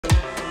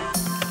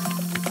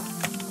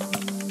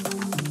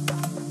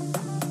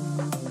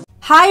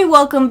Hi,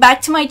 welcome back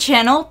to my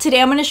channel.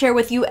 Today I'm going to share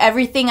with you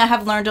everything I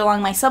have learned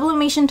along my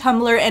sublimation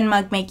tumbler and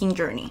mug making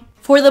journey.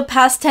 For the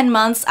past 10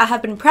 months, I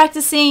have been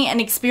practicing and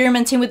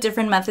experimenting with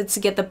different methods to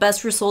get the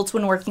best results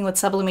when working with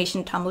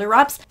sublimation tumbler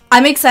wraps.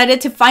 I'm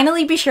excited to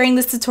finally be sharing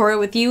this tutorial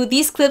with you.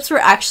 These clips were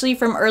actually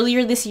from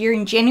earlier this year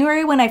in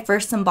January when I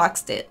first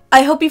unboxed it.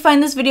 I hope you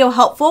find this video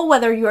helpful,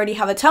 whether you already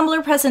have a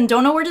tumbler press and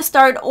don't know where to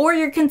start, or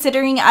you're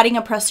considering adding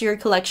a press to your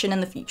collection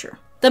in the future.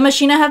 The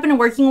machine I have been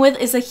working with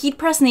is a Heat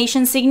Press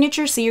Nation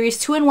Signature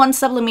Series 2-in-1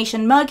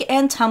 Sublimation Mug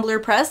and Tumbler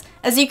Press.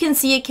 As you can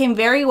see, it came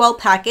very well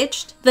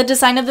packaged. The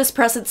design of this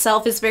press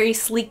itself is very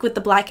sleek with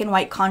the black and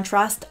white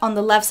contrast. On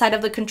the left side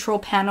of the control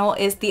panel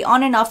is the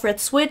on and off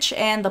red switch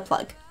and the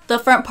plug. The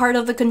front part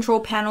of the control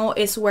panel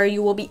is where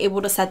you will be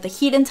able to set the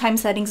heat and time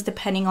settings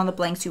depending on the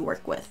blanks you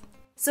work with.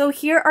 So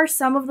here are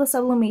some of the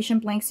sublimation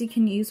blanks you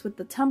can use with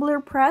the tumbler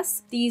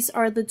press. These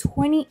are the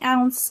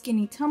 20-ounce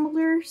skinny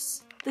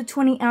tumblers. The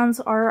 20 ounce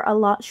are a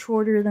lot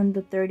shorter than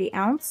the 30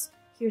 ounce.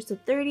 Here's the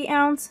 30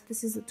 ounce.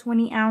 This is the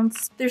 20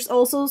 ounce. There's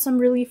also some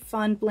really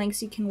fun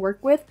blanks you can work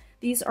with.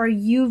 These are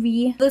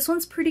UV. This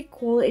one's pretty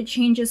cool. It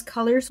changes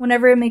colors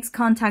whenever it makes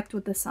contact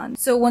with the sun.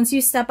 So once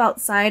you step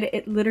outside,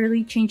 it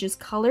literally changes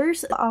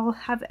colors. I'll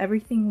have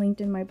everything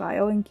linked in my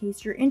bio in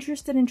case you're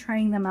interested in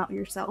trying them out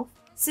yourself.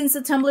 Since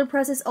the tumbler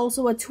press is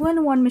also a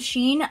 2-in-1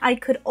 machine, I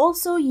could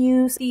also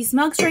use these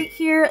mugs right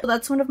here.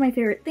 That's one of my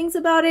favorite things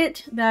about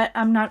it, that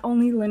I'm not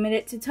only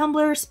limited to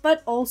tumblers,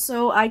 but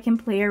also I can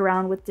play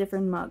around with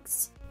different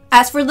mugs.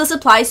 As for the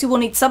supplies, you will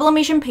need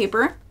sublimation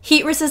paper,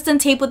 heat resistant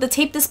tape with a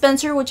tape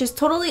dispenser, which is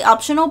totally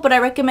optional, but I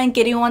recommend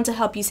getting one to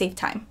help you save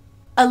time,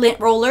 a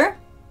lint roller,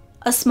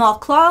 a small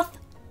cloth,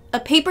 a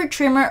paper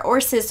trimmer or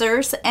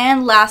scissors,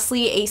 and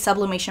lastly, a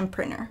sublimation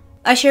printer.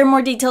 I share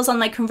more details on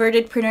my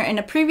converted printer in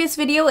a previous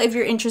video if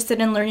you're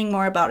interested in learning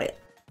more about it.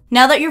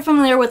 Now that you're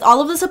familiar with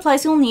all of the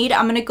supplies you'll need,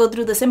 I'm going to go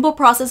through the simple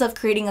process of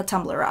creating a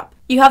tumbler wrap.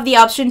 You have the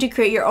option to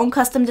create your own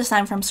custom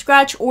design from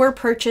scratch or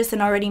purchase an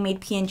already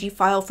made PNG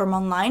file from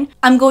online.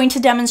 I'm going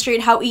to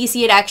demonstrate how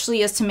easy it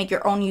actually is to make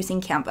your own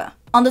using Canva.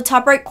 On the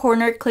top right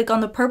corner, click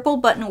on the purple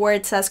button where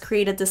it says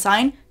Create a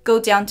Design, go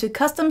down to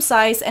Custom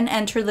Size and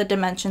enter the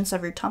dimensions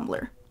of your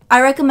tumbler. I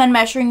recommend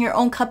measuring your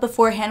own cup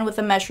beforehand with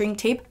a measuring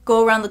tape.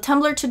 Go around the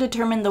tumbler to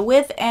determine the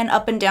width and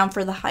up and down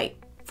for the height.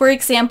 For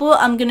example,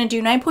 I'm going to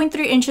do 9.3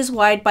 inches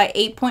wide by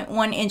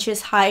 8.1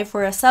 inches high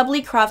for a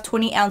SubliCraft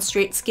 20-ounce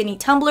straight skinny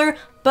tumbler,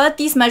 but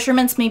these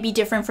measurements may be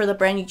different for the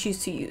brand you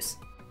choose to use.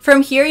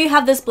 From here, you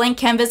have this blank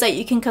canvas that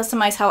you can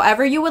customize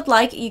however you would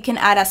like. You can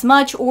add as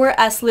much or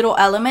as little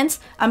elements.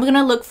 I'm going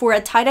to look for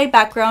a tie-dye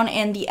background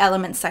in the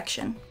elements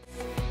section.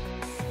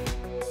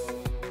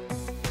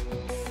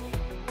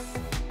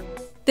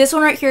 This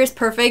one right here is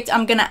perfect.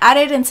 I'm gonna add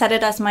it and set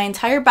it as my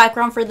entire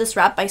background for this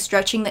wrap by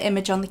stretching the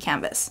image on the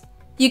canvas.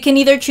 You can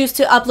either choose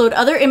to upload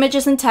other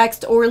images and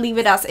text or leave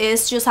it as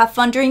is. Just have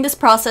fun during this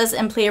process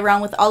and play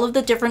around with all of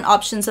the different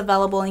options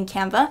available in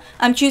Canva.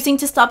 I'm choosing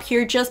to stop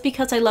here just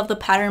because I love the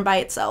pattern by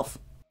itself.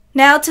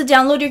 Now to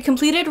download your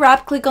completed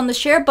wrap, click on the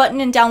share button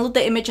and download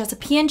the image as a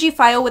PNG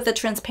file with a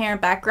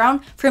transparent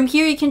background. From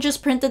here you can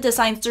just print the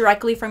designs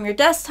directly from your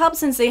desktop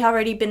since they have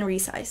already been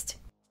resized.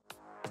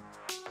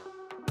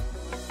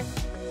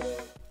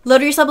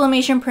 Load your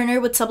sublimation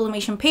printer with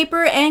sublimation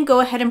paper and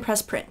go ahead and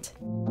press print.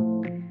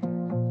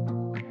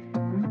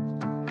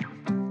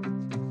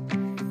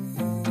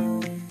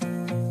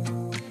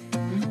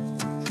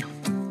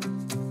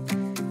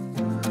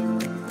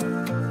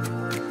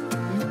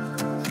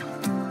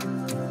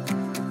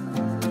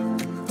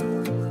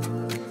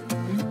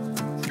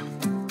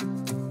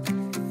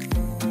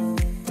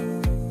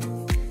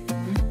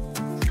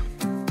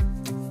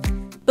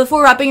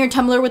 Before wrapping your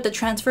tumbler with the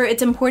transfer,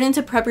 it's important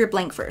to prep your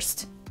blank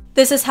first.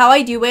 This is how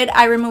I do it.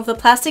 I remove the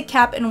plastic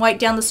cap and wipe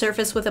down the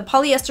surface with a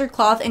polyester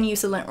cloth and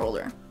use a lint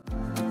roller.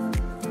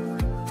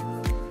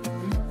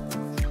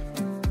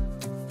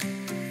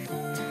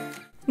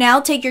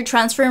 Now take your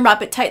transfer and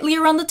wrap it tightly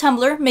around the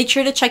tumbler. Make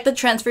sure to check the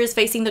transfer is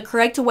facing the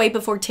correct way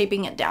before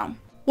taping it down.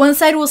 One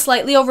side will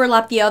slightly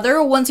overlap the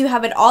other. Once you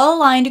have it all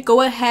aligned, go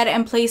ahead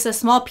and place a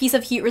small piece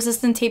of heat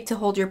resistant tape to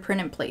hold your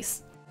print in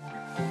place.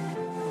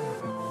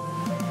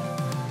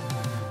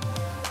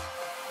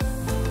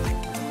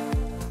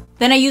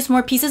 Then I use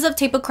more pieces of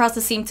tape across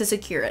the seam to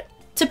secure it.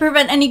 To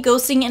prevent any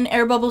ghosting and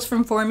air bubbles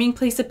from forming,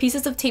 place the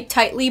pieces of tape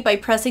tightly by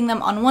pressing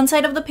them on one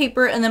side of the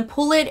paper and then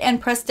pull it and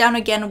press down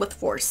again with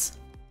force.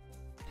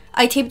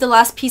 I tape the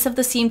last piece of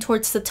the seam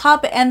towards the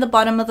top and the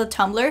bottom of the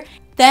tumbler.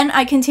 Then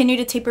I continue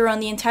to tape around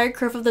the entire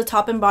curve of the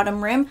top and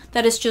bottom rim.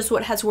 That is just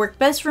what has worked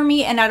best for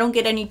me, and I don't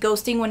get any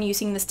ghosting when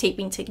using this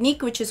taping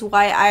technique, which is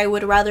why I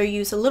would rather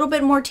use a little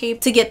bit more tape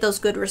to get those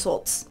good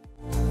results.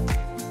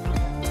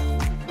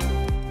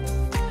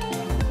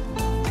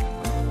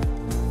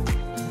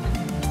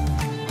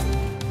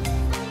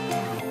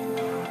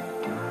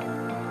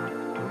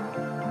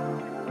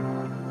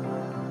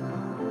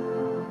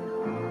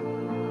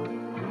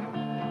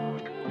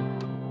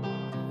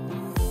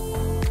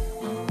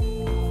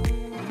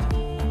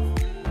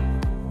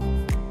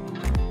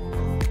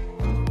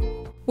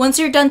 Once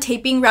you're done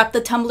taping, wrap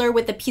the tumbler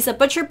with a piece of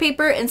butcher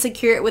paper and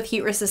secure it with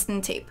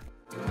heat-resistant tape.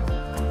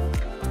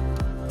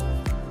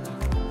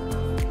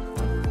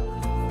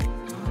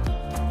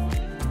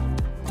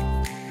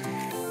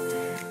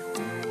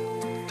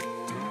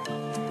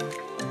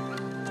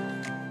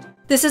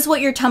 This is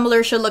what your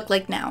tumbler should look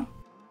like now.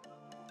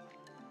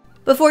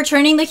 Before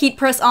turning the heat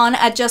press on,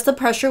 adjust the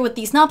pressure with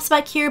these knobs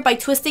back here by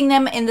twisting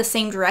them in the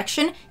same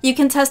direction. You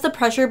can test the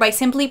pressure by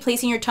simply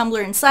placing your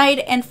tumbler inside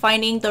and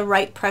finding the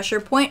right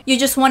pressure point. You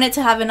just want it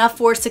to have enough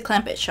force to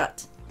clamp it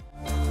shut.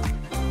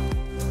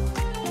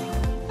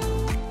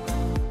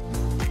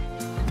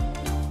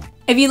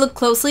 If you look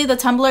closely, the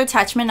tumbler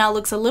attachment now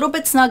looks a little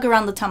bit snug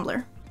around the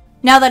tumbler.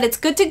 Now that it's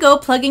good to go,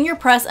 plug in your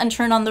press and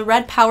turn on the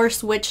red power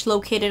switch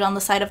located on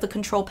the side of the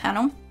control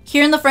panel.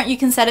 Here in the front, you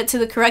can set it to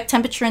the correct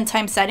temperature and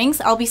time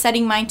settings. I'll be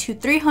setting mine to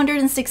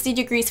 360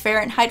 degrees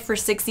Fahrenheit for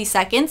 60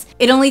 seconds.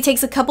 It only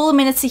takes a couple of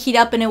minutes to heat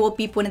up and it will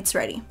beep when it's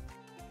ready.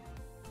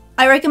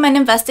 I recommend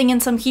investing in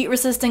some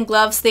heat-resistant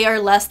gloves. They are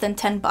less than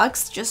 10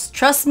 bucks. Just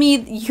trust me,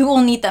 you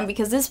will need them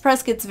because this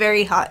press gets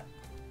very hot.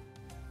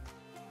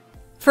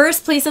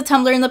 First, place the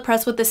tumbler in the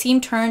press with the seam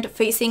turned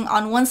facing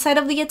on one side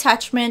of the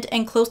attachment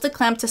and close the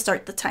clamp to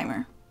start the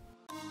timer.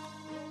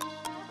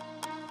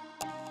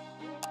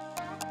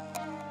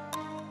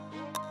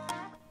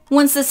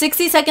 Once the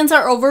 60 seconds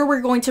are over, we're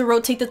going to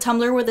rotate the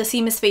tumbler where the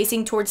seam is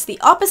facing towards the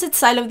opposite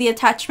side of the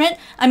attachment.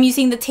 I'm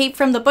using the tape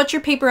from the butcher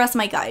paper as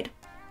my guide.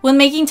 When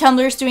making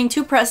tumblers, doing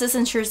 2 presses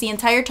ensures the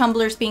entire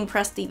tumbler is being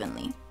pressed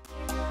evenly.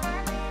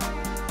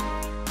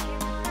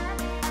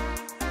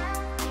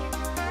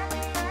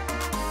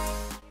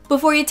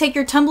 Before you take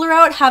your tumbler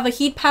out, have a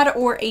heat pad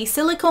or a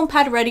silicone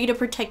pad ready to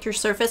protect your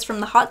surface from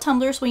the hot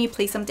tumblers when you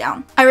place them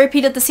down. I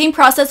repeated the same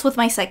process with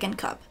my second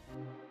cup.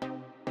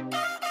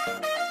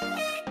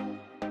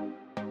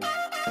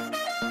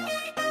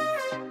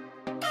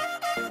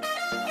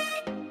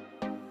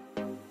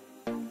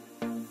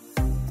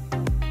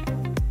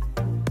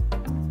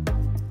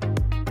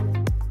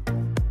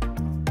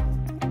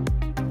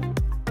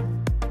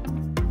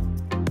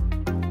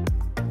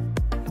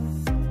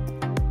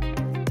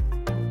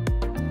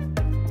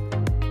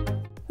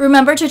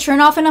 Remember to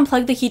turn off and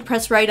unplug the heat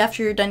press right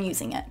after you're done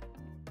using it.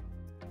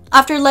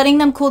 After letting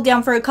them cool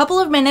down for a couple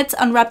of minutes,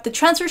 unwrap the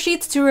transfer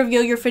sheets to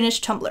reveal your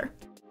finished tumbler.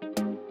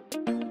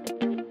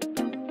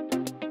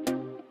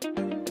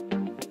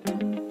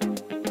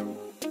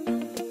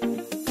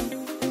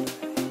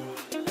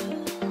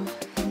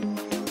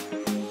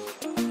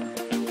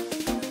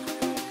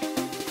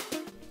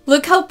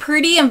 Look how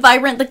pretty and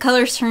vibrant the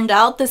colors turned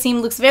out. The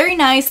seam looks very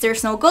nice,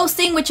 there's no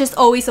ghosting, which is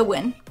always a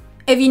win.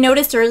 If you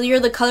noticed earlier,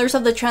 the colors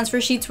of the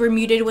transfer sheets were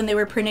muted when they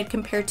were printed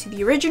compared to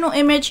the original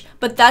image,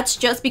 but that's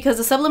just because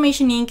the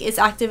sublimation ink is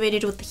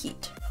activated with the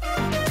heat.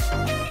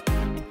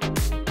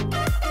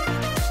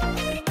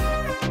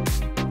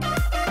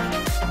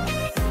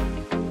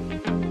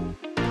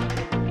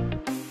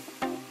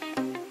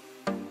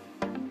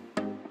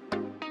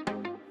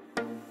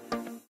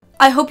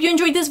 I hope you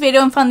enjoyed this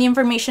video and found the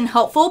information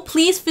helpful.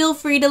 Please feel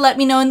free to let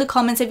me know in the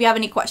comments if you have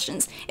any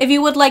questions. If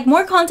you would like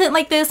more content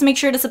like this, make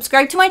sure to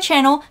subscribe to my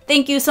channel.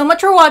 Thank you so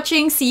much for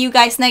watching. See you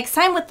guys next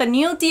time with a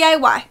new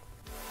DIY.